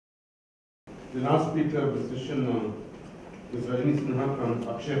The last speaker of the session is Rajni Sinha from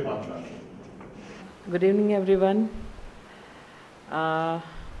Akshay Patra. Good evening, everyone. I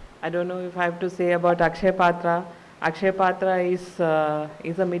don't know if I have to say about Akshay Patra. Akshay Patra is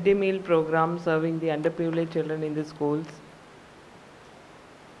a midday meal program serving the underprivileged children in the schools.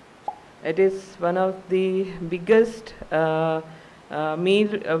 It is one of the biggest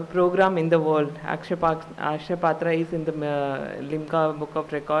meal program in the world. Akshay Patra is in the Limca Book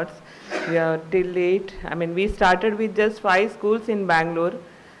of Records. We are till date. I mean, we started with just 5 schools in Bangalore,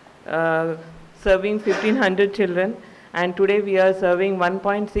 serving 1,500 children, and today we are serving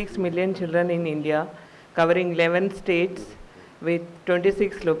 1.6 million children in India, covering 11 states with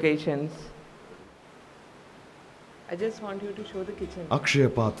 26 locations. I just want you to show the kitchen. Akshay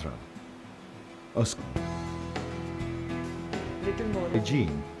Patra, a Little more.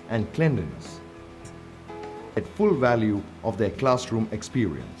 hygiene and cleanliness at full value of their classroom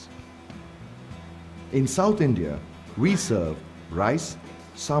experience. In South India, we serve rice,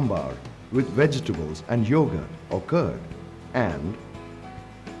 sambar with vegetables and yogurt or curd, and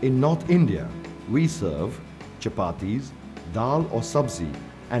in North India, we serve chapatis, dal or sabzi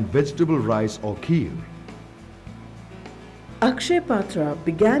and vegetable rice or kheer. Akshay Patra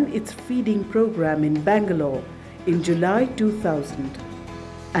began its feeding program in Bangalore in July 2000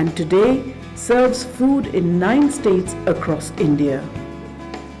 and today serves food in 9 states across India.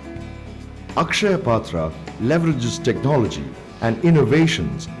 Akshay Patra leverages technology and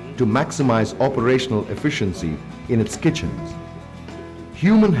innovations to maximize operational efficiency in its kitchens.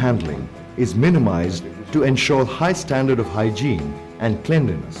 Human handling is minimized to ensure high standard of hygiene and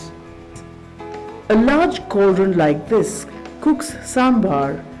cleanliness. A large cauldron like this cooks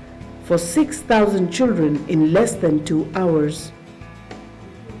sambar for 6,000 children in less than 2 hours.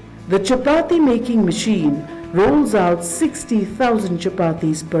 The chapati making machine rolls out 60,000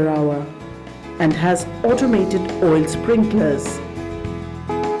 chapatis per hour and has automated oil sprinklers.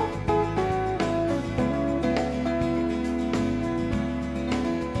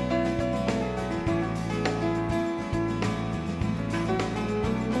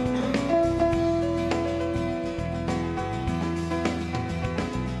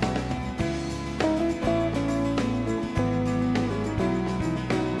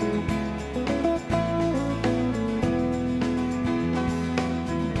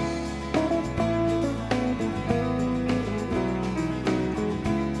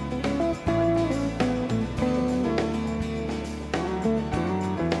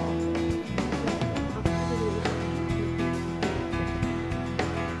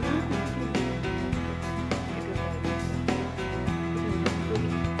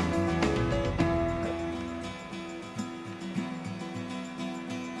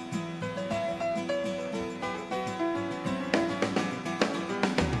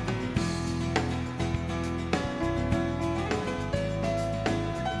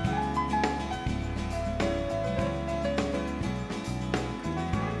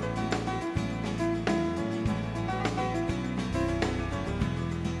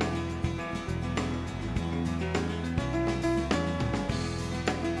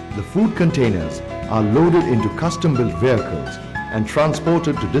 The food containers are loaded into custom-built vehicles and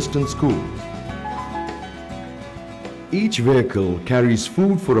transported to distant schools. Each vehicle carries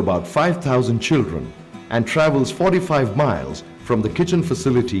food for about 5,000 children and travels 45 miles from the kitchen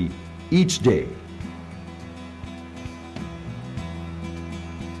facility each day.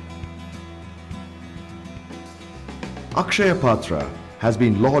 Akshay Patra has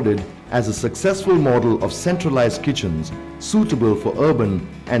been lauded as a successful model of centralized kitchens suitable for urban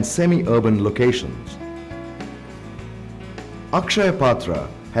and semi-urban locations. Akshay Patra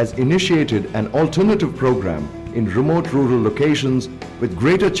has initiated an alternative program in remote rural locations with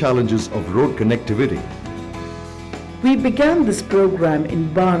greater challenges of road connectivity. We began this program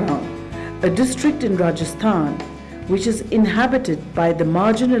in Bara, a district in Rajasthan which is inhabited by the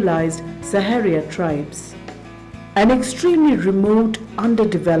marginalized Saharia tribes, an extremely remote,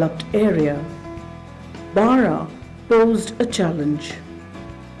 underdeveloped area. Bara posed a challenge.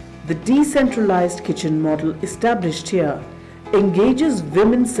 The decentralized kitchen model established here engages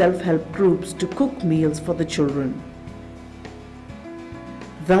women self-help groups to cook meals for the children.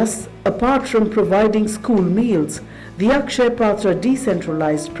 Thus, apart from providing school meals, the Akshay Patra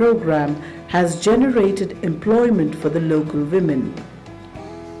decentralized program has generated employment for the local women.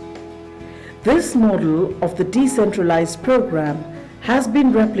 This model of the decentralized program has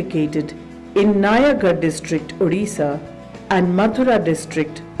been replicated in Nayagarh district, Odisha, and Mathura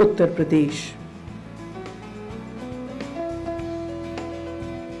district, Uttar Pradesh.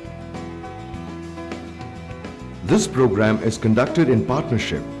 This program is conducted in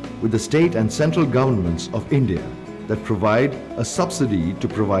partnership with the state and central governments of India that provide a subsidy to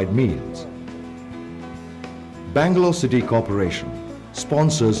provide meals. Bangalore City Corporation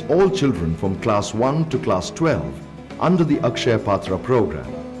sponsors all children from class 1 to class 12 under the Akshaya Patra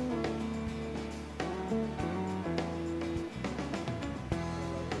program.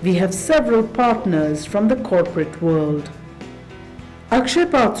 We have several partners from the corporate world.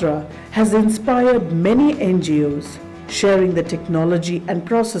 Akshaya Patra has inspired many NGOs, sharing the technology and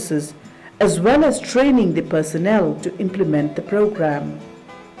processes as well as training the personnel to implement the program.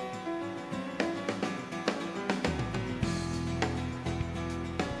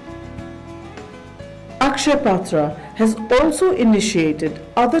 Akshaya Patra has also initiated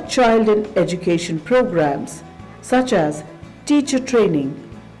other child and education programs such as teacher training,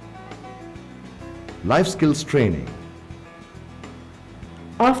 Life skills training,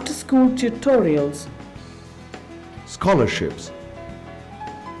 after-school tutorials, scholarships.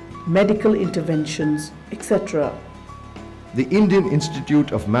 medical interventions, etc. The Indian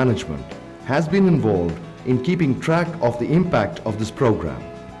Institute of Management has been involved in keeping track of the impact of this program.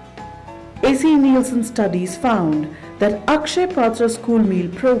 AC Nielsen studies found that Akshaya Patra school meal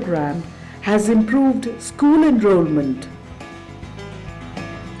program has improved school enrollment,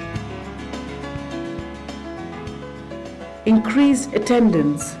 increased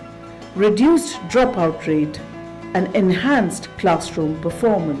attendance, reduced dropout rate, and enhanced classroom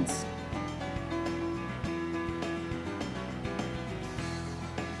performance.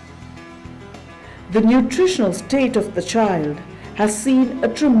 The nutritional state of the child has seen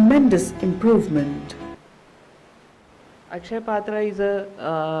a tremendous improvement. Akshaya Patra is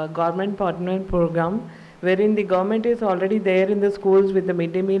a government partner program wherein the government is already there in the schools with the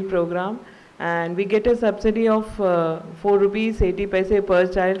midday meal program, and we get a subsidy of 4 rupees 80 paise per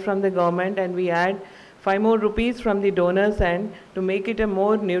child from the government, and we add 5 more rupees from the donors end to make it a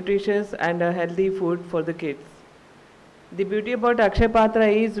more nutritious and a healthy food for the kids. The beauty about Akshaya Patra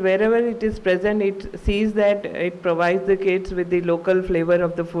is wherever it is present, it sees that it provides the kids with the local flavor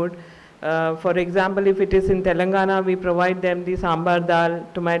of the food. For example, if it is in Telangana, we provide them the sambar dal,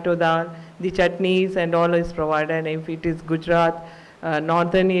 tomato dal, the chutneys and all is provided. And if it is Gujarat,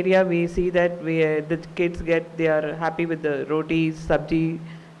 northern area, we see that the kids they are happy with the rotis, sabji,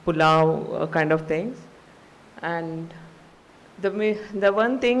 pulao kind of things. And the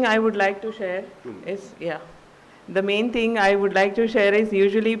one thing I would like to share is, the main thing I would like to share is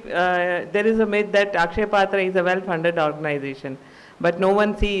usually there is a myth that Akshaya Patra is a well-funded organization, but no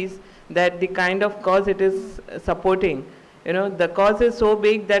one sees that the kind of cause it is supporting. You know, the cause is so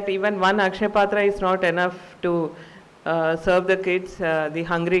big that even one Akshaya Patra is not enough to serve the kids, the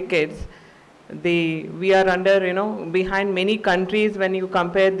hungry kids. We are under, behind many countries when you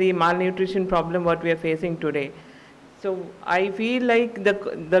compare the malnutrition problem what we are facing today. So I feel like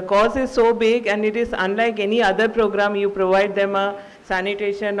the cause is so big, and it is unlike any other program. You provide them a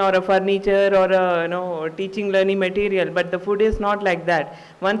sanitation or a furniture or a teaching learning material, but the food is not like that.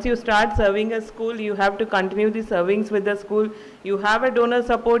 Once you start serving a school, you have to continue the servings with the school. You have a donor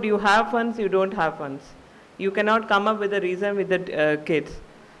support, you have funds, you don't have funds. You cannot come up with a reason with the kids.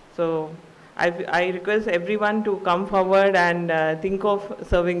 So I request everyone to come forward and think of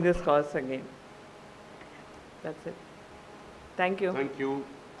serving this cause again. That's it. Thank you. Thank you.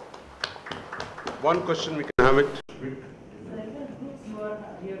 One question, we can have it. You are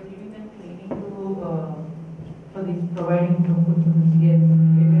giving them training for the providing food to the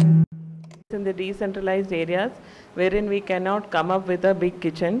CS in the decentralized areas wherein we cannot come up with a big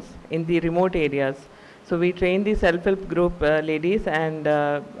kitchens in the remote areas. So we train the self-help group ladies and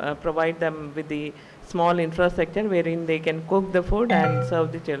provide them with the small infrastructure wherein they can cook the food and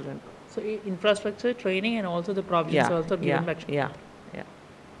serve the children. So infrastructure, training, and also the provisions also given back.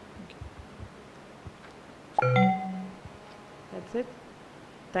 That's it.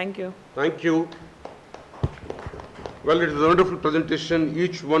 Thank you. Thank you. Well, it is a wonderful presentation.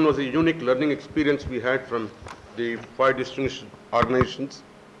 Each one was a unique learning experience we had from the 5 distinguished organizations.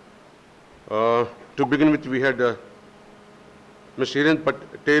 To begin with, we had Ms. Hiren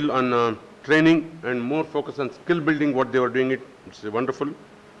Patel on training and more focus on skill building, what they were doing it. It's wonderful.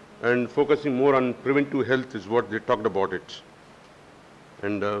 And focusing more on preventive health is what they talked about it.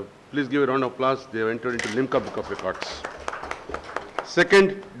 And please give a round of applause. They have entered into Limca Book of Records.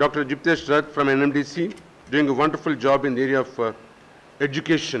 Second, Dr. Jiptesh Rath from NMDC, doing a wonderful job in the area of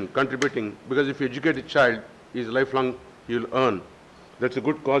education, contributing, because if you educate a child, he is lifelong, he will earn. That's a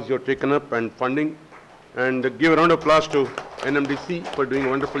good cause you have taken up and funding. And give a round of applause to NMDC for doing a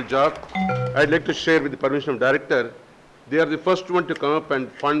wonderful job. I'd like to share with the permission of Director, they are the first one to come up and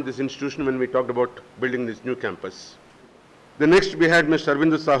fund this institution when we talked about building this new campus. The next we had Mr.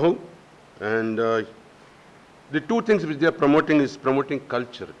 Arvind Sahu, and the two things which they are promoting is promoting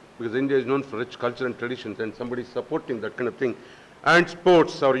culture, because India is known for rich culture and traditions, and somebody is supporting that kind of thing. And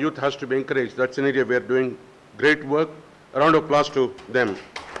sports, our youth has to be encouraged. That's an area we are doing great work. A round of applause to them.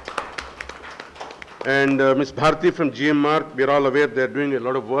 And Ms. Bharti from GMR, we are all aware they are doing a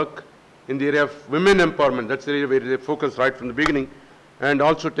lot of work in the area of women empowerment. That's the area where they focus right from the beginning. And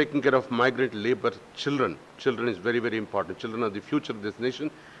also taking care of migrant labor children. Children is very, very important. Children are the future of this nation,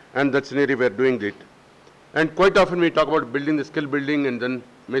 and that's an area we are doing it. And quite often we talk about building the skill building and then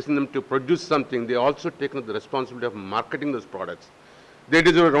making them to produce something. They also take up the responsibility of marketing those products. They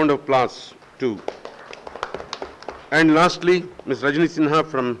deserve a round of applause too. And lastly, Ms. Rajni Sinha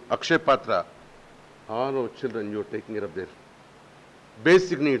from Akshay Patra. All our children, you're taking care of their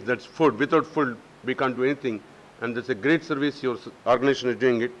basic needs. That's food. Without food, we can't do anything. And that's a great service your organization is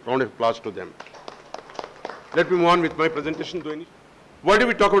doing it. Round of applause to them. Let me move on with my presentation. Why do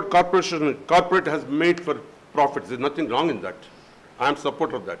we talk about corporation? Corporate has made for profits. There's nothing wrong in that. I'm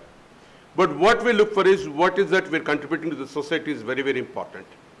supporter of that. But what we look for is what is that we're contributing to the society is very, very important.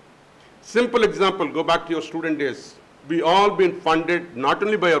 Simple example, go back to your student days. We all been funded not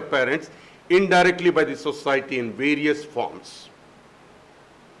only by our parents, indirectly by the society in various forms.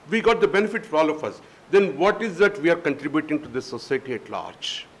 We got the benefit for all of us. Then what is that we are contributing to the society at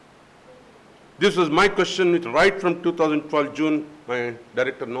large? This was my question right from 2012 June, my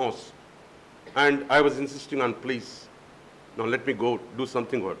director knows. And I was insisting on, please, now let me go do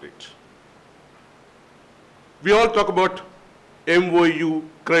something about it. We all talk about MOU,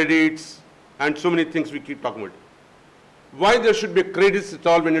 credits, and so many things we keep talking about. Why there should be credits at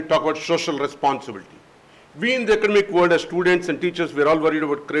all when you talk about social responsibility? We in the academic world as students and teachers, we're all worried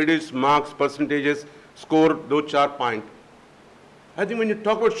about credits, marks, percentages, score, do char point. I think when you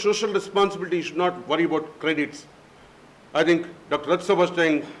talk about social responsibility, you should not worry about credits. I think Dr. Ratsa was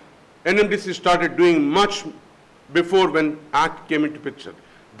saying NMDC started doing much before when Act came into picture.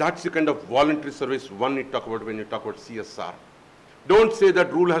 That's the kind of voluntary service one need to talk about when you talk about CSR. Don't say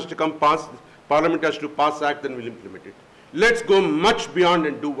that rule has to come past, Parliament has to pass Act, then we'll implement it. Let's go much beyond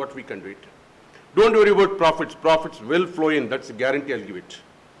and do what we can do it. Don't worry about profits. Profits will flow in. That's a guarantee I'll give it.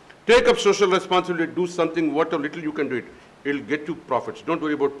 Take up social responsibility, do something, whatever little you can do it. It'll get you profits. Don't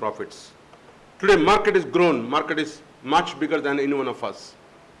worry about profits. Today, market is grown. Market is much bigger than any one of us.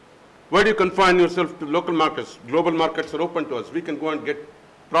 Why do you confine yourself to local markets? Global markets are open to us. We can go and get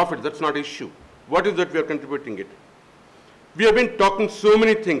profits. That's not an issue. What is that we are contributing it? We have been talking so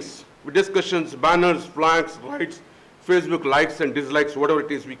many things. Discussions, banners, flags, rights, Facebook likes and dislikes, whatever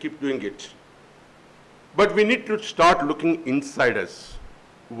it is, we keep doing it. But we need to start looking inside us.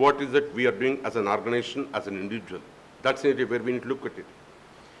 What is it we are doing as an organization, as an individual? That's the area where we need to look at it.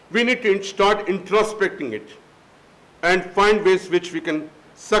 We need to start introspecting it and find ways which we can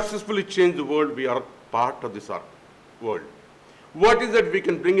successfully change the world. We are part of this world. What is that we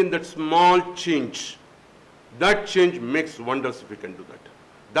can bring in that small change? That change makes wonders if we can do that.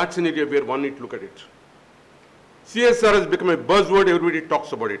 That's an area where one needs to look at it. CSR has become a buzzword. Everybody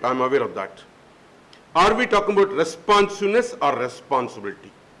talks about it. I'm aware of that. Are we talking about responsiveness or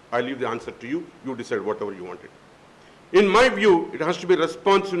responsibility? I leave the answer to you. You decide whatever you want it. In my view, it has to be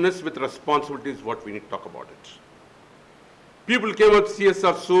responsiveness with responsibility is what we need to talk about it. People came up with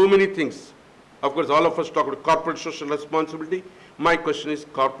CSR, so many things. Of course, all of us talk about corporate social responsibility. My question is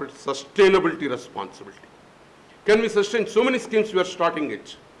corporate sustainability responsibility. Can we sustain so many schemes we are starting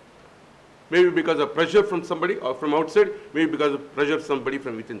it? Maybe because of pressure from somebody or from outside, maybe because of pressure from somebody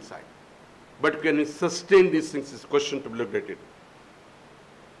from within inside. But can we sustain these things is a question to be looked at it.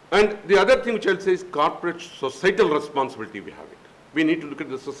 And the other thing which I'll say is corporate societal responsibility we have it. We need to look at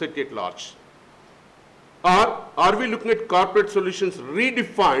the society at large. Or are we looking at corporate solutions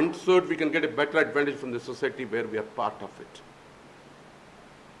redefined so that we can get a better advantage from the society where we are part of it?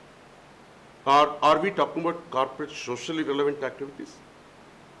 Or are we talking about corporate socially relevant activities?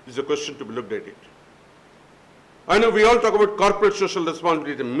 This is a question to be looked at it. I know we all talk about corporate social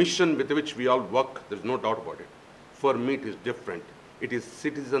responsibility, the mission with which we all work, there's no doubt about it. For me, it is different. It is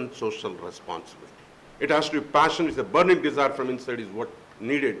citizen social responsibility. It has to be passion, it's a burning desire from inside is what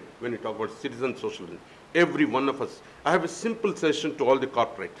needed when we talk about citizen social. Every one of us. I have a simple suggestion to all the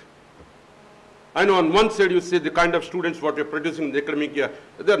corporate. I know on one side you say the kind of students what you're producing in the academic year,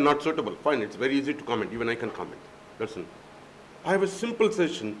 they're not suitable. Fine, it's very easy to comment. Even I can comment. Listen, I have a simple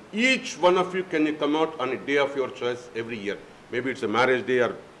suggestion. Each one of you can come out on a day of your choice every year. Maybe it's a marriage day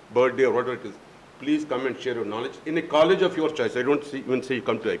or birthday or whatever it is. Please come and share your knowledge in a college of your choice. I don't even say you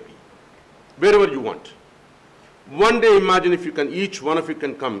come to IP. Wherever you want. One day imagine if you can, each one of you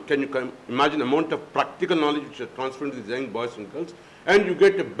can come. Can you imagine amount of practical knowledge which are transferred to these young boys and girls, and you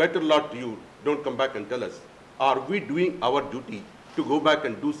get a better lot to you. Don't come back and tell us, are we doing our duty to go back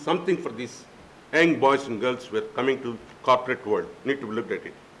and do something for these young boys and girls who are coming to corporate world? Need to look at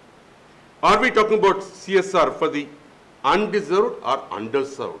it. Are we talking about CSR for the undeserved or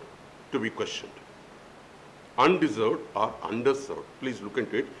underserved? To be questioned. Undeserved or underserved? Please look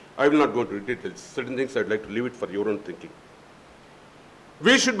into it. I will not go into details. Certain things I'd like to leave it for your own thinking.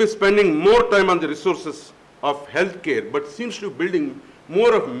 We should be spending more time on the resources of healthcare, but seems to be building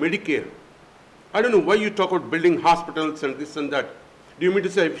more of Medicare. I don't know why you talk about building hospitals and this and that. Do you mean to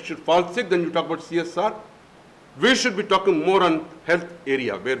say if you should fall sick, then you talk about CSR? We should be talking more on health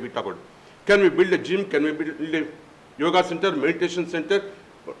area where we talk about. Can we build a gym? Can we build a yoga center, meditation center,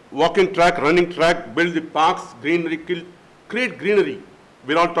 walking track, running track, build the parks, greenery, create greenery?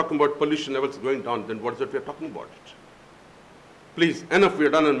 We're all talking about pollution levels going down, then what is it we're talking about? Please, enough we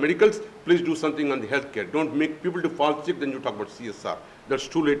are done on medicals, please do something on the healthcare. Don't make people to fall sick, then you talk about CSR. That's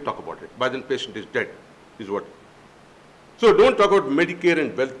too late to talk about it. By then patient is dead, is what. So don't talk about Medicare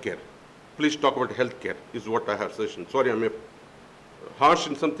and wealth care. Please talk about healthcare, is what I have suggestion. Sorry, I'm harsh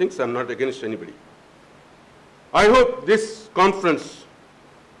in some things, I'm not against anybody. I hope this conference,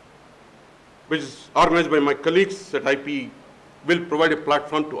 which is organized by my colleagues at IPE, will provide a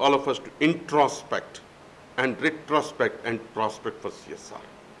platform to all of us to introspect and retrospect and prospect for CSR.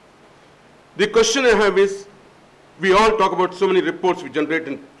 The question I have is, we all talk about so many reports we generate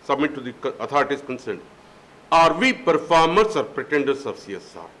and submit to the authorities concerned. Are we performers or pretenders of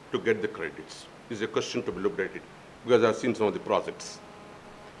CSR to get the credits? Is a question to be looked at it, because I've seen some of the projects.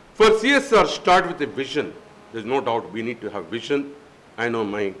 For CSR, start with a vision. There's no doubt we need to have vision. I know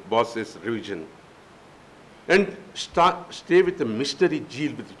my boss says revision. And stay with the mystery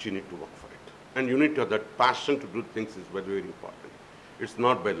zeal with which you need to work for it. And you need to have that passion to do things is very, very important. It's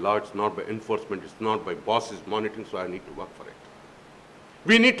not by law, it's not by enforcement, it's not by bosses monitoring, so I need to work for it.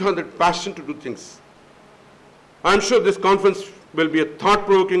 We need to have that passion to do things. I'm sure this conference will be a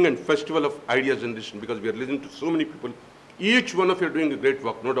thought-provoking and festival of idea generation, because we are listening to so many people. Each one of you are doing a great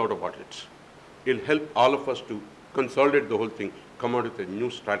work, no doubt about it. It'll help all of us to consolidate the whole thing, come out with a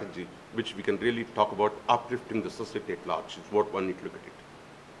new strategy, which we can really talk about uplifting the society at large, is what one needs to look at it.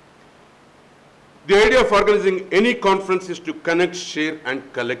 The idea of organizing any conference is to connect, share, and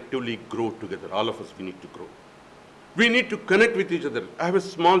collectively grow together. All of us, we need to grow. We need to connect with each other. I have a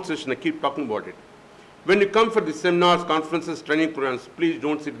small session, I keep talking about it. When you come for the seminars, conferences, training programs, please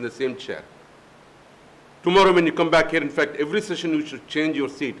don't sit in the same chair. Tomorrow when you come back here, in fact, every session you should change your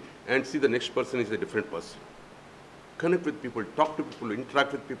seat and see the next person is a different person. Connect with people, talk to people,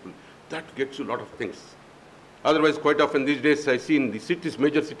 interact with people. That gets you a lot of things. Otherwise, quite often these days, I see in the cities,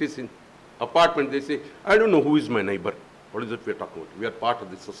 major cities, in apartment, they say, I don't know who is my neighbor. What is it we are talking about? We are part of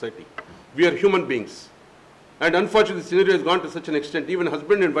this society. We are human beings. And unfortunately, the scenario has gone to such an extent, even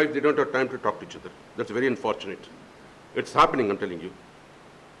husband and wife, they don't have time to talk to each other. That's very unfortunate. It's happening, I'm telling you.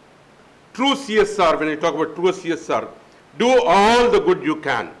 True CSR, when I talk about true CSR, do all the good you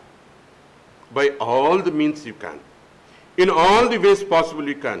can, by all the means you can, in all the ways possible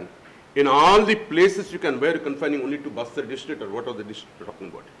you can, in all the places you can, where you're confining only to Bastar district or what are the district you're talking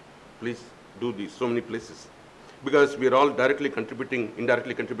about. Please do these, so many places. Because we are all directly contributing,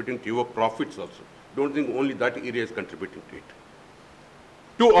 indirectly contributing to your profits also. Don't think only that area is contributing to it.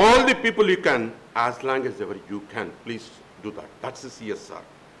 To all the people you can, as long as ever you can, please do that. That's the CSR.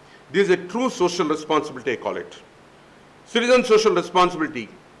 This is a true social responsibility, I call it. Citizen social responsibility.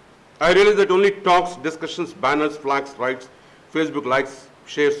 I realize that only talks, discussions, banners, flags, rights, Facebook likes,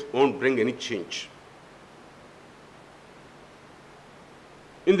 shares won't bring any change.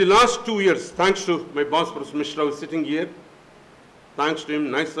 In the last 2 years, thanks to my boss, Professor Mishra, who is sitting here, thanks to him,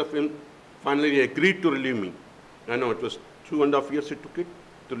 nice of him, finally he agreed to relieve me. I know it was 2.5 years it took it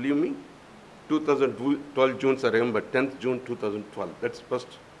to relieve me. 2012 June, I remember, 10th June 2012. That's first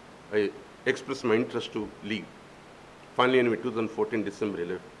I expressed my interest to leave. Finally, anyway, 2014 December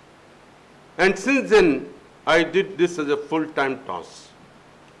 11. And since then, I did this as a full-time task.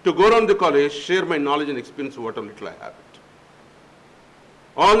 To go around the college, share my knowledge and experience of what little I have it.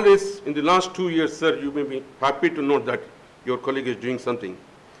 All this in the last 2 years, sir, you may be happy to note that your colleague is doing something.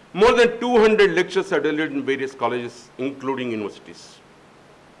 More than 200 lectures are delivered in various colleges, including universities.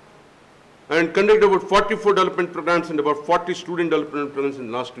 And conducted about 44 development programs and about 40 student development programs in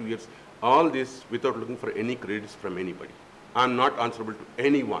the last 2 years. All this without looking for any credits from anybody. I'm not answerable to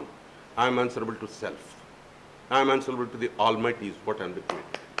anyone. I'm answerable to self. I'm answerable to the Almighty is what I'm looking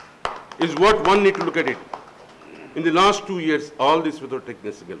at. Is what one need to look at it. In the last 2 years, all this without taking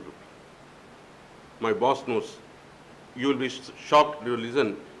a single rupee. My boss knows you will be shocked to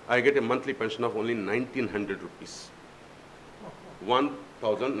listen, I get a monthly pension of only 1900 rupees.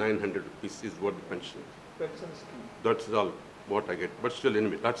 1,900 rupees is what the pension is. That's all what I get. But still,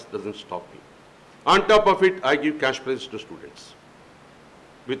 anyway, that doesn't stop me. On top of it, I give cash prizes to students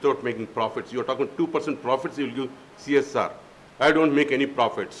without making profits. You're talking 2% profits, you will give CSR. I don't make any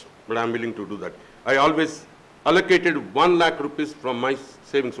profits, but I'm willing to do that. I always allocated 1 lakh rupees from my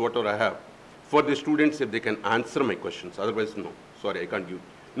savings, whatever I have, for the students if they can answer my questions. Otherwise, no. Sorry, I can't give.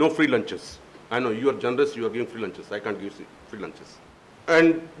 No free lunches. I know you are generous, you are giving free lunches. I can't give free lunches.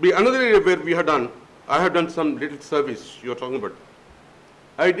 And another area where we have done, I have done some little service you are talking about.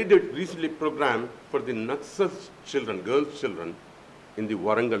 I did a recently program for the Naxal children, girls children in the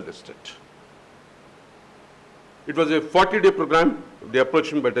Warangal district. It was a 40-day program. They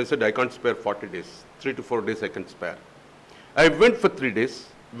approached me, but I said I can't spare 40 days. 3 to 4 days I can spare. I went for 3 days.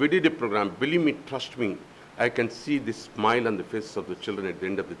 We did a program. Believe me, trust me, I can see the smile on the faces of the children at the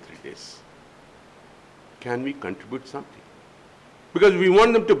end of the 3 days. Can we contribute something? Because we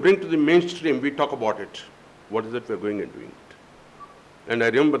want them to bring to the mainstream, we talk about it. What is it we're going and doing it? And I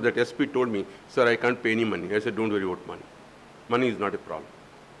remember that SP told me, sir, I can't pay any money. I said, don't worry about money. Money is not a problem.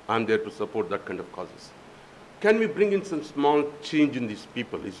 I'm there to support that kind of causes. Can we bring in some small change in these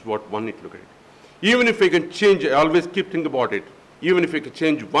people is what one need to look at it. Even if I can change, I always keep thinking about it. Even if I can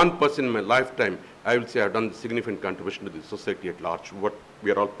change one person in my lifetime, I will say I've done a significant contribution to the society at large. What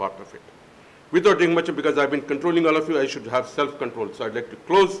we are all part of it. Without doing much, because I've been controlling all of you, I should have self-control. So I'd like to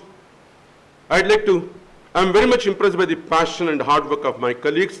close. I'm very much impressed by the passion and hard work of my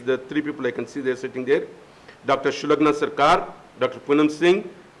colleagues. The 3 people I can see they're sitting there. Dr. Shulagna Sarkar, Dr. Poonam Singh,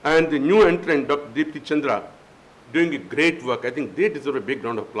 and the new entrant, Dr. Deepthi Chandra, doing a great work. I think they deserve a big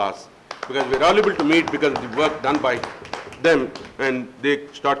round of applause because we're all able to meet because of the work done by them, and they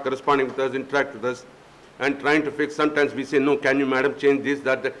start corresponding with us, interact with us, and trying to fix. Sometimes we say, no, can you, madam, change this,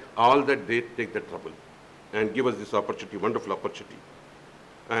 that, all that they take the trouble and give us this opportunity, wonderful opportunity.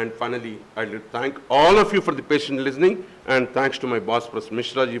 And finally, I'd like to thank all of you for the patient listening, and thanks to my boss, Professor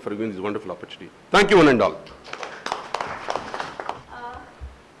Mishra ji, for giving this wonderful opportunity. Thank you, one and all.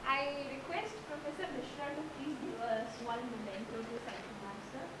 I request Professor Mishra to please give us 1 memento to second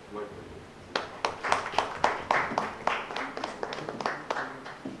answer.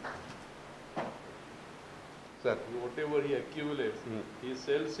 Sir. Whatever he accumulates, he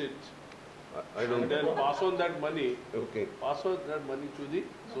sells it. I don't and then pass on that money. Okay. Pass on that money to the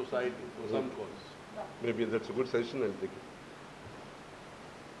society for some cause. Maybe that's a good suggestion. I'll take it.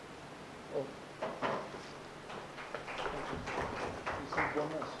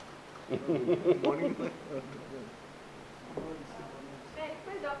 Morning. May I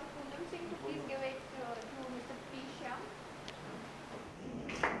request Dr. Poonam Singh to please give it to Mr. P. Shyam.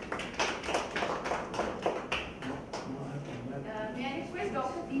 May I request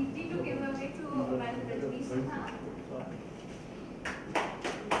Dr. Deepthi to give away to Madam Rajni Sinha. I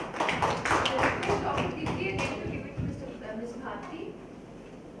request Dr. Deepthi again to give it to Ms. Bharti.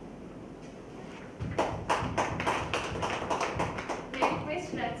 May I request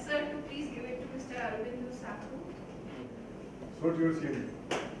Raj sir to please give it to Mr. Arvind Saku. What you are saying?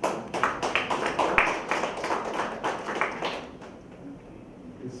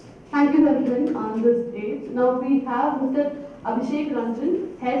 Thank you everyone on this stage. Now we have Mr. Abhishek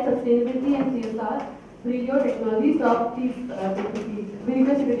Ranjan, Head Sustainability and CSR, Brilio Technologies. So please take the seat. We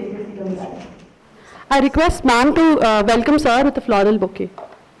request you to take your seat on that. I request ma'am to welcome sir with a floral bouquet.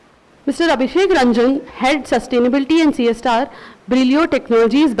 Mr. Abhishek Ranjan, Head Sustainability and CSR, Brilio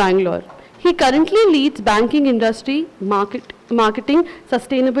Technologies, Bangalore. He currently leads banking industry, marketing,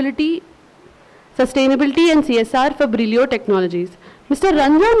 sustainability and CSR for Brilio Technologies. Mr.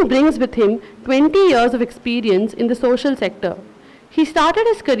 Ranjan brings with him 20 years of experience in the social sector. He started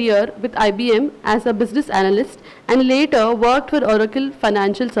his career with IBM as a business analyst and later worked for Oracle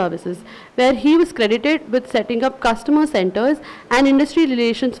Financial Services, where he was credited with setting up customer centers and industry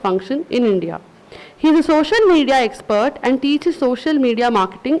relations function in India. He is a social media expert and teaches social media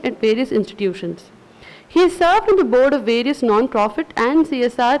marketing at various institutions. He has served on the board of various non-profit and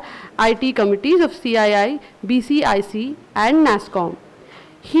CSR IT committees of CII, BCIC and NASSCOM.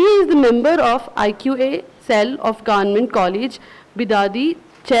 He is the member of IQA cell of Government College, Bidadi,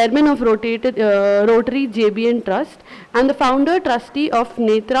 chairman of Rotary JBN Trust and the founder trustee of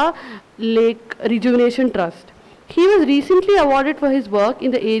Netra Lake Rejuvenation Trust. He was recently awarded for his work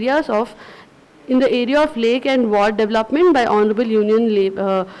in the area of lake and ward development by Honorable Union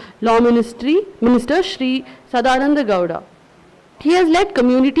Law Minister Shri Sadananda Gowda. He has led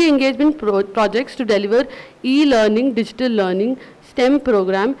community engagement projects to deliver e-learning, digital learning, STEM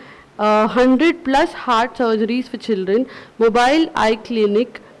program 100 plus heart surgeries for children, mobile eye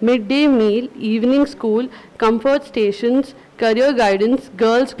clinic, midday meal, evening school, comfort stations, career guidance,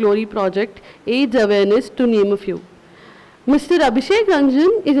 Girls Glory Project, AIDS awareness, to name a few. Mr. Abhishek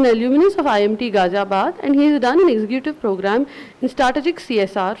Ranjan is an alumnus of IMT Ghaziabad, and he has done an executive program in strategic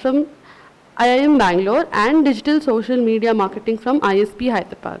CSR from IIM Bangalore and digital social media marketing from ISP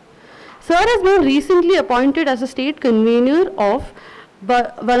Hyderabad. Sir has been recently appointed as a state convener of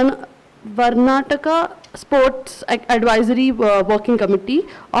Varnataka Sports Advisory Working Committee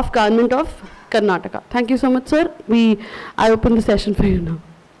of Government of Karnataka. Thank you so much, sir. I open the session for you now.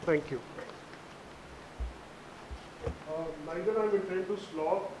 Thank you. Neither I'm intending to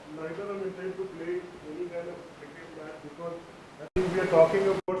slog, neither I'm intending to play any kind of cricket match, because I think we are talking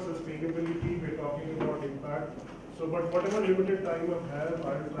about sustainability, we're talking about impact. So, but whatever limited time I have, I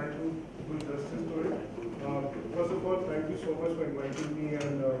will try to do justice to it. First of all, thank you so much for inviting me,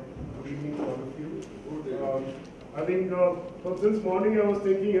 and good evening to all of you. I think from since morning I was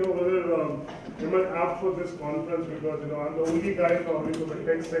thinking, whether am I apt for this conference, because I'm the only guy coming from the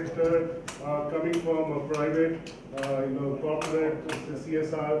tech sector, coming from a private, corporate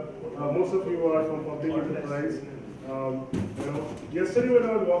CSR. Most of you are from public enterprise. Yesterday when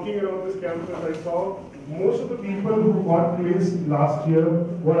I was walking around this campus, I saw most of the people who got placed last year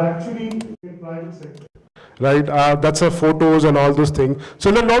were actually in private sector. Right, that's photos and all those things. So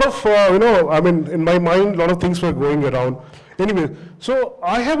a lot of, in my mind, a lot of things were going around. Anyway, so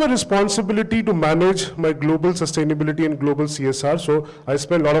I have a responsibility to manage my global sustainability and global CSR. So I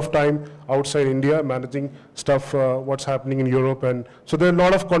spend a lot of time outside India managing stuff, what's happening in Europe. And so there are a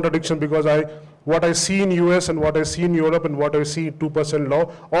lot of contradictions, because what I see in US and what I see in Europe and what I see in 2%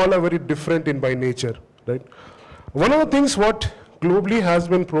 law, all are very different in by nature, right? One of the things what globally has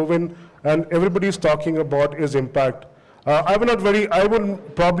been proven and everybody is talking about is impact. I think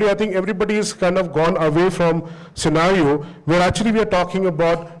everybody has kind of gone away from scenario where actually we are talking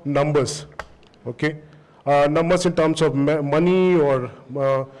about numbers, okay? Numbers in terms of money or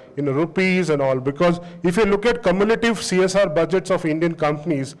rupees and all, because if you look at cumulative CSR budgets of Indian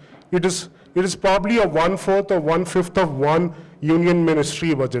companies, it is probably a 1/4 or 1/5 of one union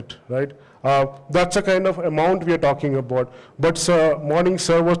ministry budget, right? That's a kind of amount we are talking about. But sir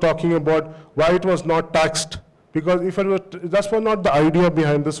was talking about why it was not taxed. Because that was not the idea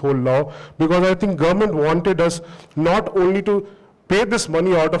behind this whole law. Because I think government wanted us not only to pay this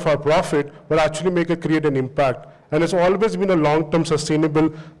money out of our profit, but actually create an impact. And it's always been a long-term sustainable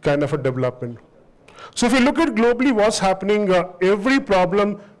kind of a development. So if you look at globally what's happening, every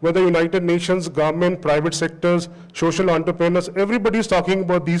problem, whether United Nations, government, private sectors, social entrepreneurs, everybody is talking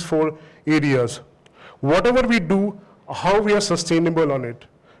about these 4 areas. Whatever we do, how we are sustainable on it.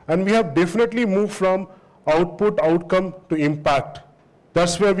 And we have definitely moved from output, outcome to impact.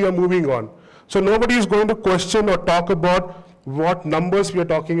 That's where we are moving on. So nobody is going to question or talk about what numbers we are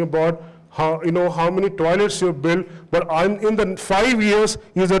talking about, how many toilets you build, but in the 5 years,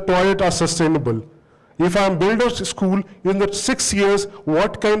 is the toilet are sustainable? If I build a school, in the 6 years,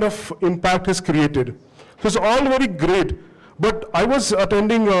 what kind of impact is created? So it's all very great. But I was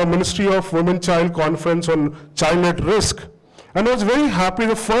attending a Ministry of Women Child conference on child at risk. And I was very happy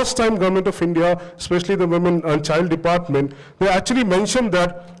the first time Government of India, especially the Women and Child Department, they actually mentioned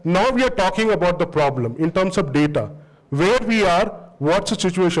that now we are talking about the problem in terms of data. Where we are, what's the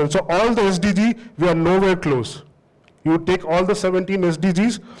situation? So all the SDG, we are nowhere close. You take all the 17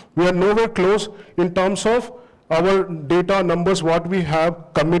 SDGs, we are nowhere close in terms of our data numbers, what we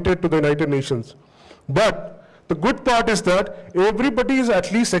have committed to the United Nations. But the good part is that everybody is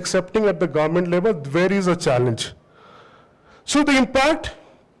at least accepting at the government level where is a challenge. So the impact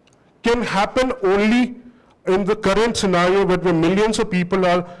can happen only in the current scenario where millions of people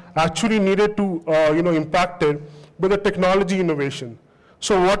are actually needed to, impacted by the technology innovation.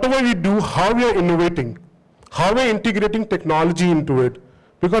 So whatever we do, how we are innovating, how we are integrating technology into it,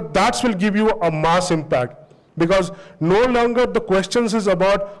 because that will give you a mass impact. Because no longer the questions is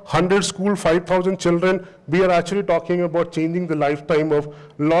about 100 school, 5,000 children. We are actually talking about changing the lifetime of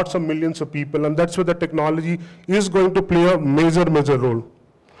lots of millions of people, and that's where the technology is going to play a major role.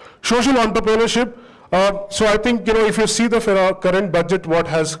 Social entrepreneurship. So I think, if you see the current budget, what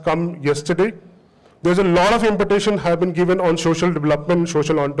has come yesterday, there's a lot of impetus have been given on social development and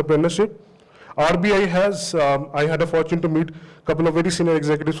social entrepreneurship. RBI has, I had a fortune to meet a couple of very senior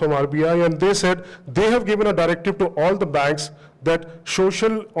executives from RBI, and they said they have given a directive to all the banks that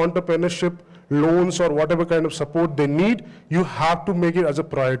social entrepreneurship loans or whatever kind of support they need, you have to make it as a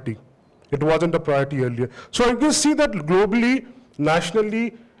priority. It wasn't a priority earlier. So you can see that globally,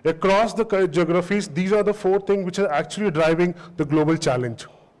 nationally, across the geographies, these are the 4 things which are actually driving the global challenge.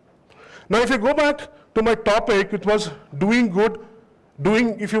 Now, if you go back to my topic, it was doing good,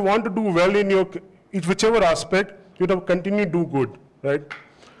 if you want to do well in your, whichever aspect, you have to continue to do good, right?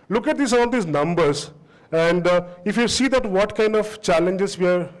 Look at all these numbers, and if you see that what kind of challenges we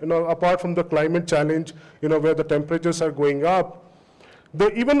are, apart from the climate challenge, where the temperatures are going up,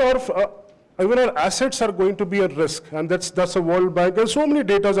 even our assets are going to be at risk, and that's a World Bank. And so many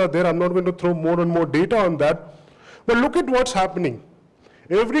data are there. I'm not going to throw more and more data on that. But look at what's happening.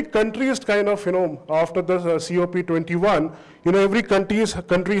 Every country is kind of, after the COP21, every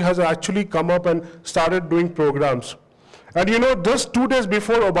country has actually come up and started doing programs. And just 2 days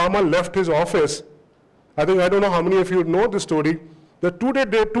before Obama left his office, I don't know how many of you know the story, that 2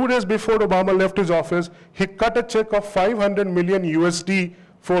 days before Obama left his office, he cut a check of 500 million USD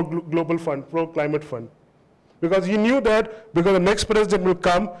for global fund, for climate fund. Because he knew that because the next president will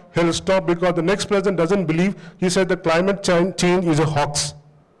come, he'll stop, because the next president doesn't believe, he said the climate change is a hoax.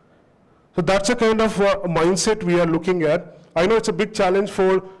 So that's a kind of mindset we are looking at. I know it's a big challenge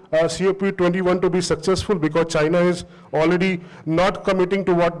for COP21 to be successful because China is already not committing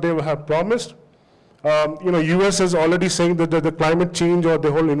to what they have promised. US is already saying that the climate change or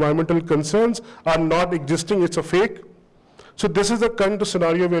the whole environmental concerns are not existing, it's a fake. So this is the kind of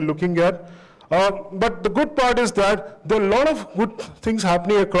scenario we're looking at. But the good part is that there are a lot of good things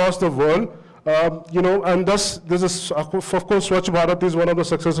happening across the world. And thus, this is, of course, Swachh Bharat is one of the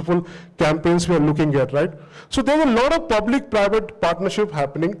successful campaigns we are looking at, right? So there's a lot of public-private partnership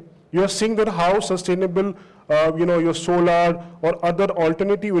happening. You are seeing that how sustainable, your solar or other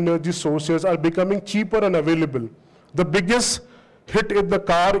alternative energy sources are becoming cheaper and available. The biggest hit in the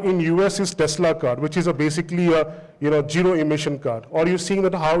car in US is Tesla car, which is basically a zero emission car. Or you're seeing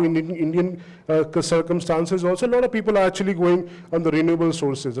that how in Indian circumstances also a lot of people are actually going on the renewable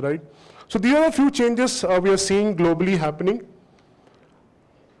sources, right? So these are a few changes we are seeing globally happening.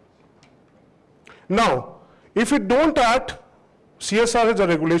 Now, if we don't act, CSR is a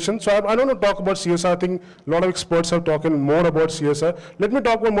regulation. So I don't want to talk about CSR. I think a lot of experts are talking more about CSR. Let me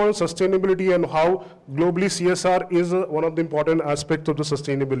talk about more on sustainability and how globally CSR is one of the important aspects of the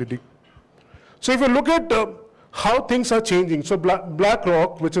sustainability. So if you look at how things are changing, so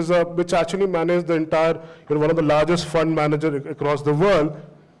BlackRock, which actually manages the entire, one of the largest fund managers across the world,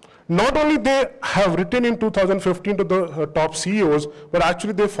 not only they have written in 2015 to the top CEOs, but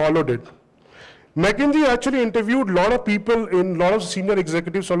actually they followed it. McKinsey actually interviewed a lot of people, a lot of senior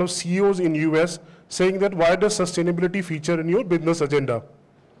executives, a lot of CEOs in US, saying that why does sustainability feature in your business agenda?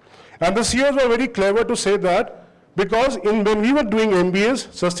 And the CEOs were very clever to say that because when we were doing MBAs,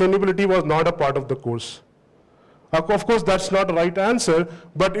 sustainability was not a part of the course. Of course, that's not the right answer,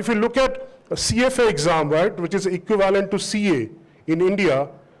 but if you look at a CFA exam, right, which is equivalent to CA in India,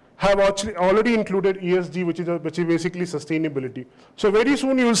 have actually already included ESG, which is basically sustainability. So very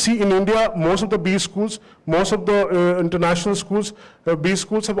soon you will see in India, most of the B schools, most of the international schools, B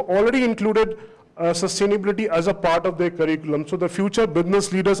schools have already included sustainability as a part of their curriculum. So the future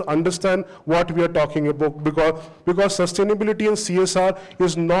business leaders understand what we are talking about because sustainability and CSR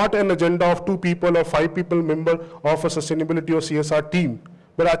is not an agenda of 2 people or 5 people member of a sustainability or CSR team.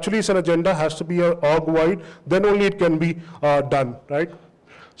 But actually it's an agenda, has to be org-wide, then only it can be done, right?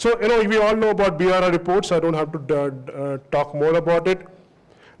 So, we all know about BRR reports. I don't have to talk more about it.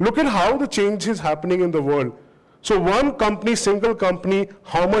 Look at how the change is happening in the world. So one company, single company,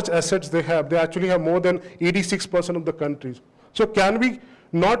 how much assets they have? They actually have more than 86% of the countries. So can we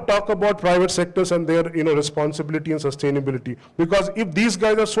not talk about private sectors and their responsibility and sustainability? Because if these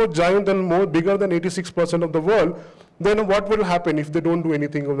guys are so giant and bigger than 86% of the world, then what will happen if they don't do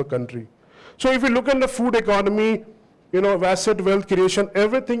anything of the country? So if you look at the food economy, asset wealth creation,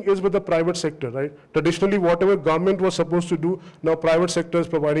 everything is with the private sector, right? Traditionally, whatever government was supposed to do, now private sector is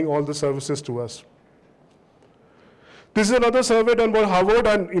providing all the services to us. This is another survey done by Harvard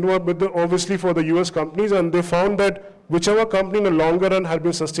and obviously for the US companies, and they found that whichever company in the longer run had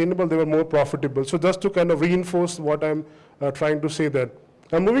been sustainable, they were more profitable. So just to kind of reinforce what I'm trying to say there.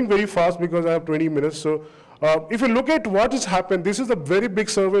 I'm moving very fast because I have 20 minutes. So if you look at what has happened, this is a very big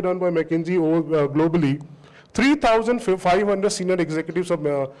survey done by McKinsey globally. 3,500 senior executives of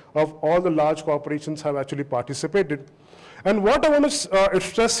all the large corporations have actually participated. And what I want to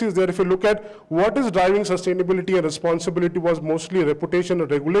stress is that if you look at what is driving sustainability and responsibility was mostly reputation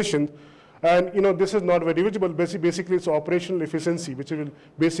and regulation. And this is not very visible. Basically, it's operational efficiency, which is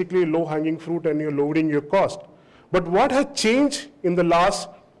basically low-hanging fruit and you're lowering your cost. But what has changed in the last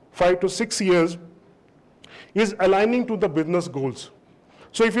 5 to 6 years is aligning to the business goals.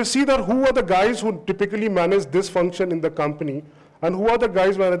 So if you see that who are the guys who typically manage this function in the company, And who are the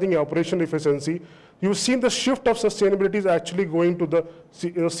guys managing operational efficiency? You've seen the shift of sustainability is actually going to the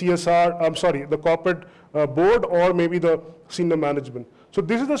CSR, the corporate board or maybe the senior management. So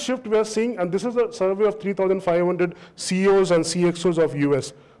this is the shift we are seeing, and this is a survey of 3,500 CEOs and CXOs of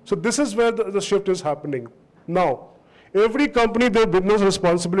US. So this is where the shift is happening. Now, every company, their business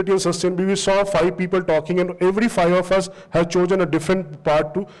responsibility and sustainability, we saw 5 people talking, and every 5 of us have chosen a different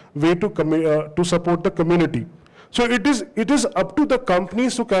way to support the community. So it is up to the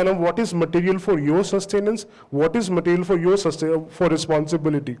companies to kind of what is material for your sustenance, what is material for your for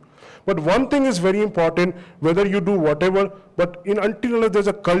responsibility. But one thing is very important, whether you do whatever, but until there's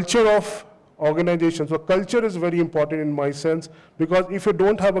a culture of organization. So culture is very important in my sense, because if you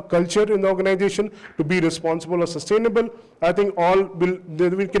don't have a culture in the organization to be responsible or sustainable, I think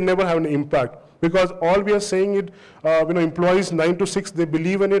we can never have an impact. Because all we are saying it, employees 9 to 6, they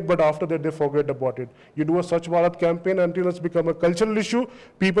believe in it, but after that they forget about it. You do a Swachh Bharat campaign until it's become a cultural issue,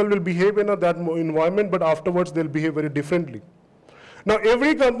 people will behave in that environment, but afterwards they'll behave very differently. Now,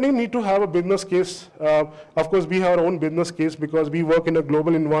 every company need to have a business case. Of course, we have our own business case because we work in a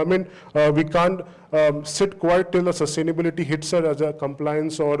global environment. We can't sit quiet till the sustainability hits us as a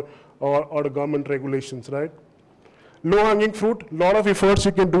compliance or government regulations, right? Low-hanging fruit, lot of efforts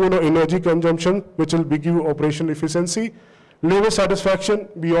you can do in energy consumption, which will give you operational efficiency. Labor satisfaction,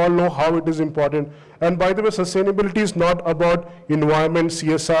 we all know how it is important. And by the way, sustainability is not about environment,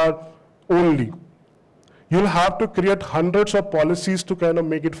 CSR only. You'll have to create hundreds of policies to kind of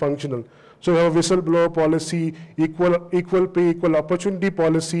make it functional. So you have a whistleblower policy, equal pay, equal opportunity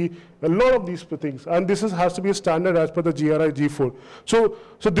policy, a lot of these things. And this has to be a standard as per the GRI G4. So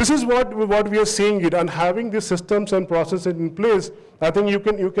this is what we are saying it, and having these systems and processes in place, I think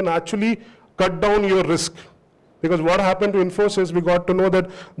you can actually cut down your risk. Because what happened to Infosys, we got to know that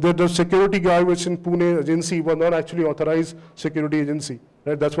the security guy which in Pune agency was not actually authorized security agency.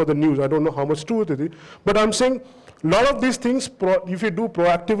 Right? That's what the news. I don't know how much truth it is. But I'm saying a lot of these things, if you do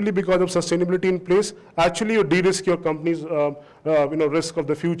proactively because of sustainability in place, actually you de-risk your company's risk of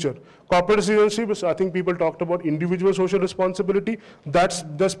the future. Corporate citizenship, I think people talked about individual social responsibility. That's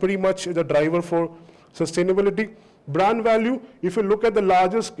pretty much the driver for sustainability. Brand value, if you look at the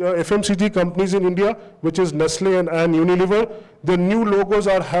largest FMCG companies in India, which is Nestle and Unilever, the new logos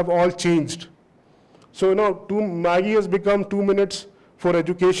have all changed. So, Maggie has become 2 minutes for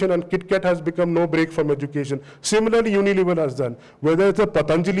education, and KitKat has become no break from education. Similarly, Unilever has done, whether it's a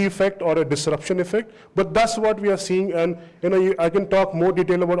Patanjali effect or a disruption effect, but that's what we are seeing. And I can talk more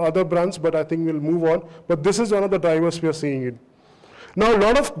detail about other brands, but I think we'll move on. But this is one of the drivers we are seeing it. Now, a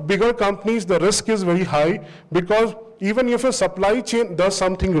lot of bigger companies, the risk is very high, because even if a supply chain does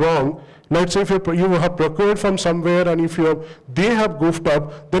something wrong, let's say if you have procured from somewhere and if they have goofed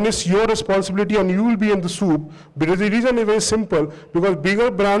up, then it's your responsibility and you will be in the soup. Because the reason is very simple, because bigger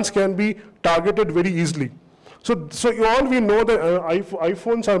brands can be targeted very easily. So all we know that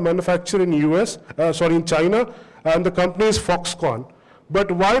iPhones are manufactured in in China, and the company is Foxconn. But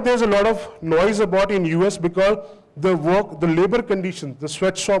why there's a lot of noise about in US? Because the labor conditions, the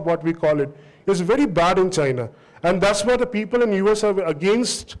sweatshop, what we call it, is very bad in China. And that's why the people in US are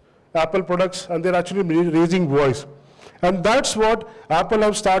against Apple products, and they're actually raising voice. And that's what Apple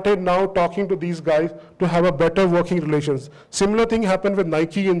have started now talking to these guys to have a better working relations. Similar thing happened with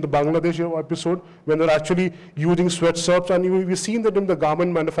Nike in the Bangladesh episode, when they're actually using sweatshops, and we've seen that in the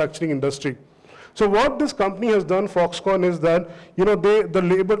garment manufacturing industry. So what this company has done, Foxconn, is that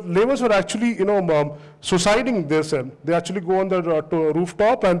the laborers were actually suiciding themselves. They actually go on the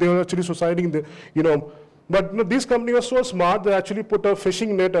rooftop and they were actually suiciding But this company was so smart, they actually put a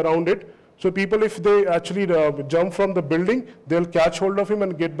fishing net around it. So people, if they actually jump from the building, they'll catch hold of him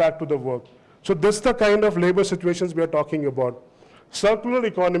and get back to the work. So this is the kind of labor situations we are talking about. Circular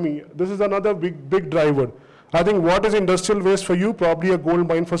economy, this is another big driver. I think what is industrial waste for you, probably a gold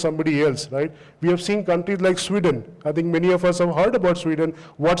mine for somebody else, right? We have seen countries like Sweden. I think many of us have heard about Sweden,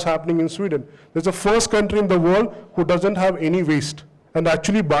 what's happening in Sweden. It's the first country in the world who doesn't have any waste, and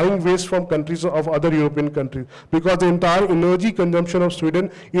actually buying waste from countries of other European countries, because the entire energy consumption of Sweden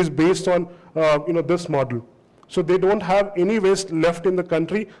is based on this model. So they don't have any waste left in the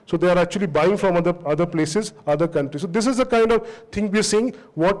country, so they are actually buying from other places, other countries. So this is the kind of thing we're seeing,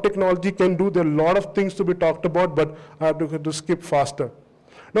 what technology can do. There are a lot of things to be talked about, but I have to skip faster.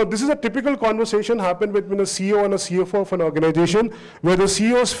 Now, this is a typical conversation happened between a CEO and a CFO of an organization, where the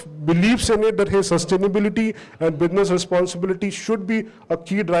CEO believes in it that his sustainability and business responsibility should be a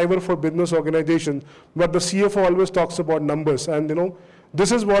key driver for business organizations. But the CFO always talks about numbers, and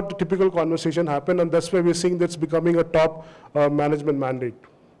this is what the typical conversation happened, and that's why we're seeing that's becoming a top management mandate.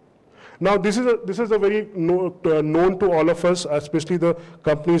 Now, this is a very known to all of us, especially the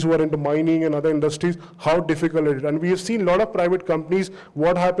companies who are into mining and other industries, how difficult it is. And we have seen a lot of private companies,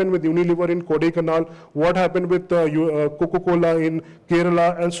 what happened with Unilever in Kodaikanal, what happened with Coca-Cola in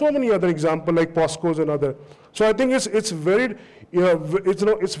Kerala, and so many other examples like POSCOs and other. So I think it's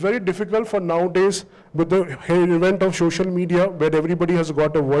very difficult for nowadays with the event of social media where everybody has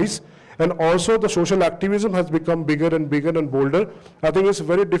got a voice, and also the social activism has become bigger and bolder. I think it's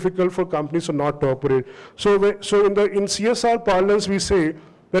very difficult for companies to not operate. So in CSR parlance, we say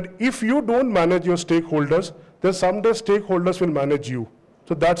that if you don't manage your stakeholders, then someday stakeholders will manage you.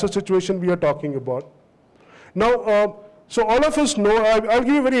 So that's the situation we are talking about. Now, so all of us know, I'll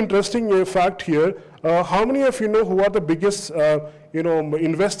give you a very interesting fact here. How many of you know who are the biggest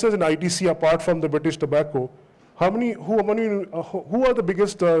investors in ITC apart from the British Tobacco? Who are the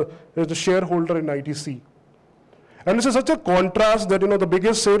biggest the shareholder in ITC? And this is such a contrast that the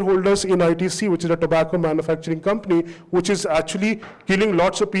biggest shareholders in ITC, which is a tobacco manufacturing company, which is actually killing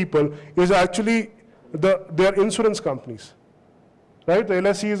lots of people, is actually their insurance companies. Right? The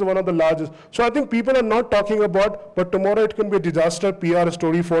LSE is one of the largest. So I think people are not talking about, but tomorrow it can be a disaster PR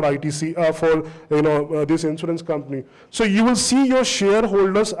story for ITC, for this insurance company. So you will see your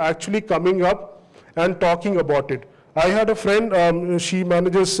shareholders actually coming up and talking about it. I had a friend, she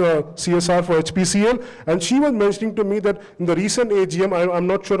manages CSR for HPCL, and she was mentioning to me that in the recent AGM, I'm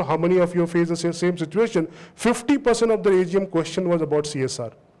not sure how many of you face the same situation, 50% of the AGM question was about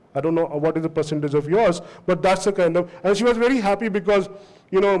CSR. I don't know what is the percentage of yours, but that's the kind of, and she was very happy because,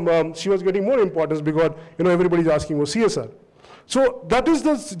 she was getting more importance because, everybody's asking for CSR. So that is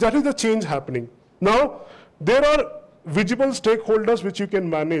the change happening. Now, there are visible stakeholders which you can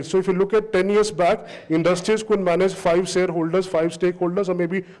manage. So if you look at 10 years back, industries could manage 5 shareholders, 5 stakeholders, or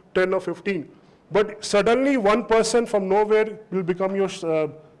maybe 10 or 15. But suddenly one person from nowhere will become your,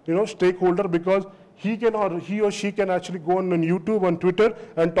 stakeholder because he or she can actually go on YouTube, on Twitter,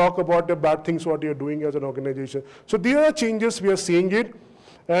 and talk about the bad things what you're doing as an organization. So these are changes we are seeing it,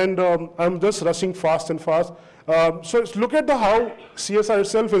 and I'm just rushing fast and fast. So look at how CSR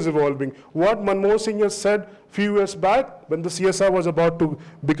itself is evolving. What Manmohan Singh has said few years back when the CSR was about to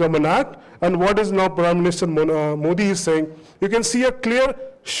become an act, and what is now Prime Minister Modi is saying. You can see a clear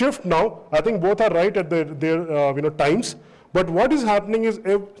shift now. I think both are right at their times. But what is happening is,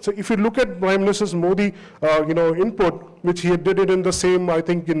 so if you look at Prime Minister Modi, input, which he did it in the same, I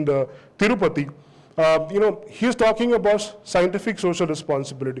think, in the Tirupati, he's talking about scientific social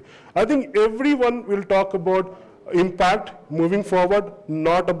responsibility. I think everyone will talk about impact moving forward,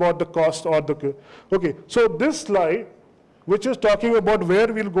 not about the cost or the, okay. So this slide, which is talking about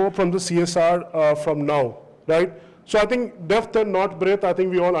where we'll go from the CSR from now, right? So I think depth and not breadth, I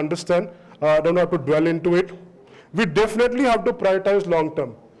think we all understand. Don't have to dwell into it. We definitely have to prioritize long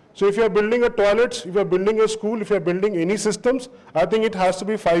term. So if you're building a toilets, if you're building a school, if you're building any systems, I think it has to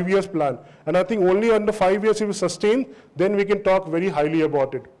be 5 years plan. And I think only under 5 years if we sustain, then we can talk very highly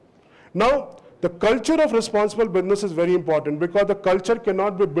about it. Now, the culture of responsible business is very important because the culture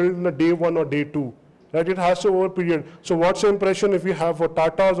cannot be built in a day 1 or day 2. Right? It has to over a period. So what's the impression if you have for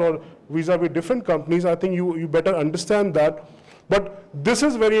Tata's or vis-a-vis different companies, I think you better understand that. But this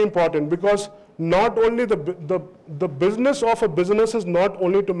is very important because not only the business of a business is not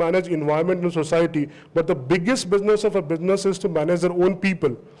only to manage environment and society, but the biggest business of a business is to manage their own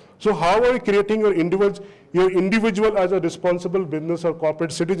people. So how are you creating your individual as a responsible business or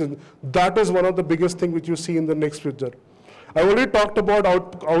corporate citizen? That is one of the biggest things which you see in the next future. I already talked about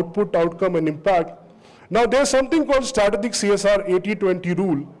output, outcome, and impact. Now there's something called strategic CSR 80-20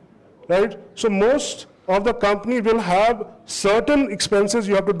 rule, right? So most of the company will have certain expenses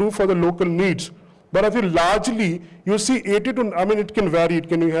you have to do for the local needs. But I feel largely, you see 80 to, I mean, it can vary. It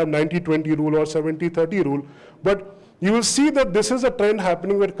can have 90-20 rule or 70-30 rule. But you will see that this is a trend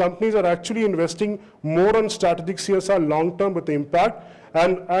happening where companies are actually investing more on strategic CSR long-term with the impact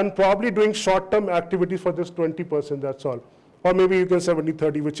and probably doing short-term activities for this 20%, that's all. Or maybe you can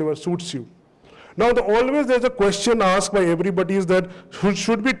 70-30, whichever suits you. Now, always there's a question asked by everybody is that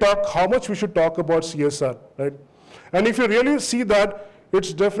should we talk, how much we should talk about CSR, right? And if you really see that,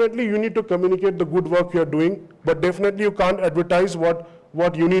 it's definitely you need to communicate the good work you're doing, but definitely you can't advertise what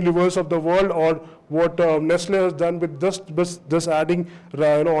Unilevers of the world or what Nestle has done with just adding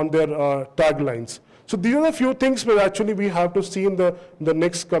on their taglines. So these are a few things that actually we have to see in the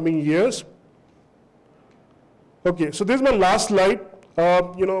next coming years. Okay, so this is my last slide.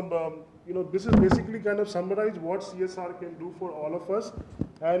 This is basically kind of summarize what CSR can do for all of us.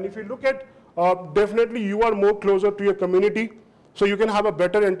 And if you look at, definitely you are more closer to your community, so you can have a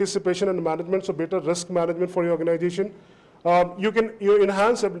better anticipation and management, so better risk management for your organization. you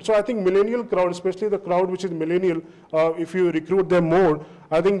enhance it. So I think millennial crowd, especially the crowd which is millennial, if you recruit them more,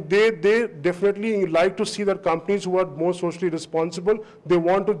 I think they definitely like to see that companies who are more socially responsible, they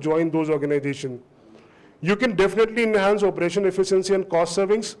want to join those organizations. You can definitely enhance operation efficiency and cost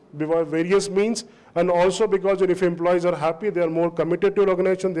savings by various means, and also because if employees are happy, they are more committed to an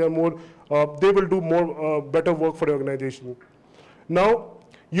organization, they are more, they will do more better work for the organization. Now,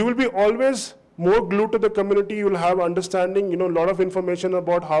 you will be always more glued to the community. You will have understanding, a lot of information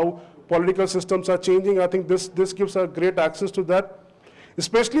about how political systems are changing. I think this gives a great access to that.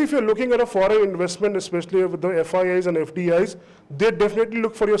 Especially if you're looking at a foreign investment, especially with the FIIs and FDIs, they definitely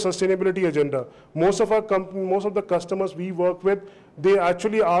look for your sustainability agenda. Most of the customers we work with, they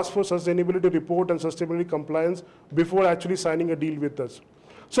actually ask for sustainability report and sustainability compliance before actually signing a deal with us.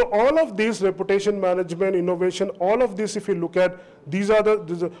 So all of these, reputation management, innovation, all of this, if you look at, these are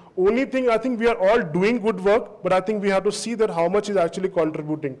the only thing. I think we are all doing good work, but I think we have to see that how much is actually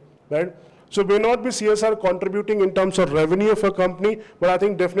contributing, right? So may not be CSR contributing in terms of revenue of a company, but I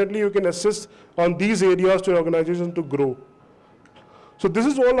think definitely you can assist on these areas to your organization to grow. So this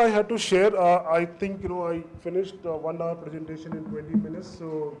is all I had to share. I think I finished 1 hour presentation in 20 minutes.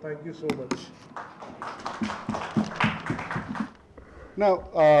 So thank you so much. Now,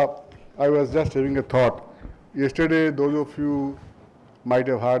 I was just having a thought. Yesterday, those of you might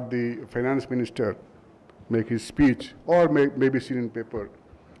have heard the finance minister make his speech, or maybe seen in paper,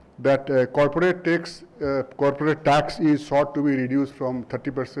 that corporate tax is sought to be reduced from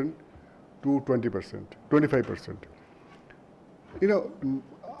 30% to 20%, 25%.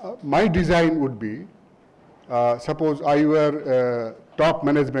 My design would be, suppose I were top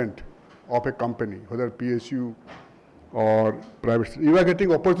management of a company, whether PSU or private, you are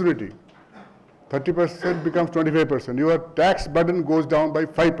getting opportunity. 30% becomes 25%. Your tax burden goes down by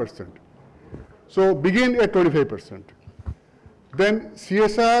 5%. So begin at 25%. Then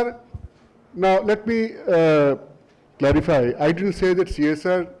CSR, now let me clarify. I didn't say that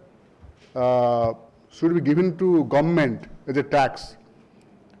CSR should be given to government as a tax.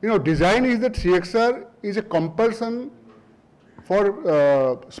 Design is that CSR is a compulsion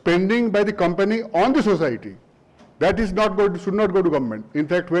for spending by the company on the society. That is not should not go to government. In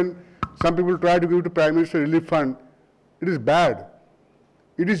fact, when some people try to give to Prime Minister Relief Fund, it is bad.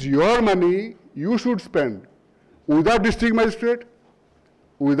 It is your money, you should spend. Without district magistrate,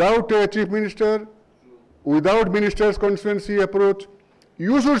 without chief minister, without minister's constituency approach,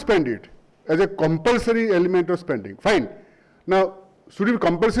 you should spend it as a compulsory element of spending. Fine. Now, should it be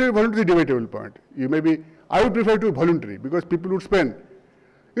compulsory or voluntary, debatable point. I would prefer to be voluntary because people would spend.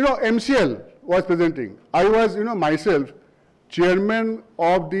 MCL was presenting. I was, myself, chairman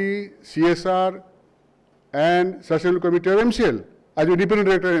of the CSR and Sustainability Committee of MCL, as a independent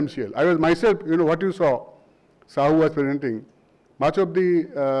director of MCL. I was myself, what you saw, Sahu was presenting, much of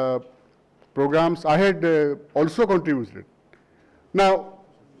the programs I had also contributed. Now,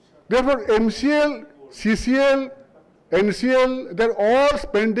 therefore, MCL, CCL, NCL, they're all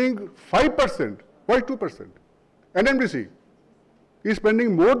spending 5%. Why 2%? NMDC is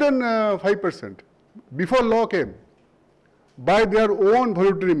spending more than 5% before law came by their own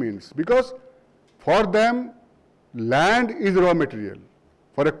voluntary means, because for them, land is raw material.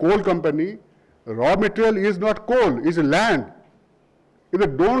 For a coal company, raw material is not coal, is land. If they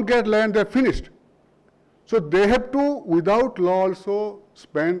don't get land, they're finished. So they have to, without law, also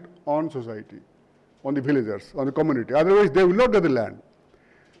spend on society, on the villagers, on the community. Otherwise, they will not get the land.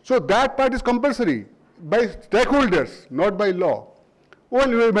 So that part is compulsory by stakeholders, not by law. Well,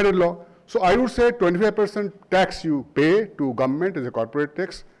 you have made a law. So I would say 25% tax you pay to government as a corporate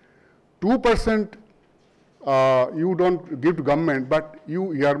tax, 2% you don't give to government, but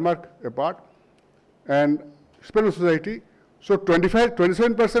you earmark a part and spend on society. So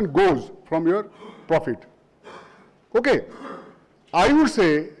 27% goes from your profit. Okay, I would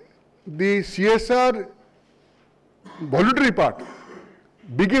say the CSR voluntary part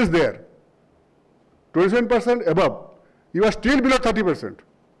begins there. 27% above, you are still below 30%.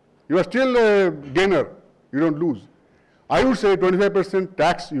 You are still a gainer, you don't lose. I would say 25%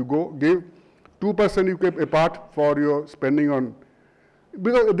 tax you give, 2% you keep apart for your spending on,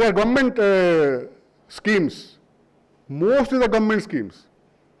 because there are government schemes, most of the government schemes.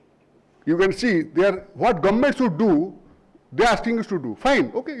 You can see what government should do, they are asking us to do.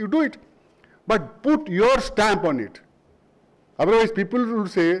 Fine, okay, you do it, but put your stamp on it. Otherwise, people will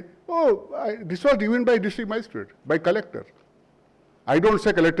say, oh, this was given by district magistrate, by collector. I don't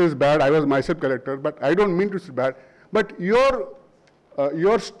say collector is bad, I was myself collector, but I don't mean to say bad. But your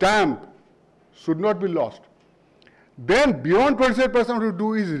stamp should not be lost. Then beyond 27% what you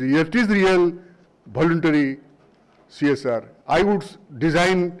do is real, it is real, voluntary, CSR, I would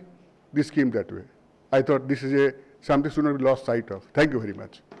design the scheme that way. I thought this is something should not be lost sight of. Thank you very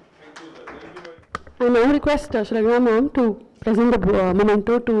much. I now request Shragana ma'am to present the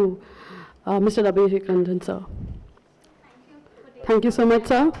memento to Mr. Abhishek Ranjan, sir. Thank you so much,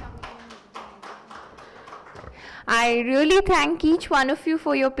 sir. I really thank each one of you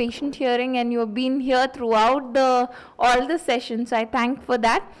for your patient hearing, and you have been here throughout all the sessions. I thank for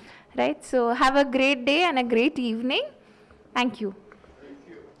that. Right. So have a great day and a great evening. Thank you.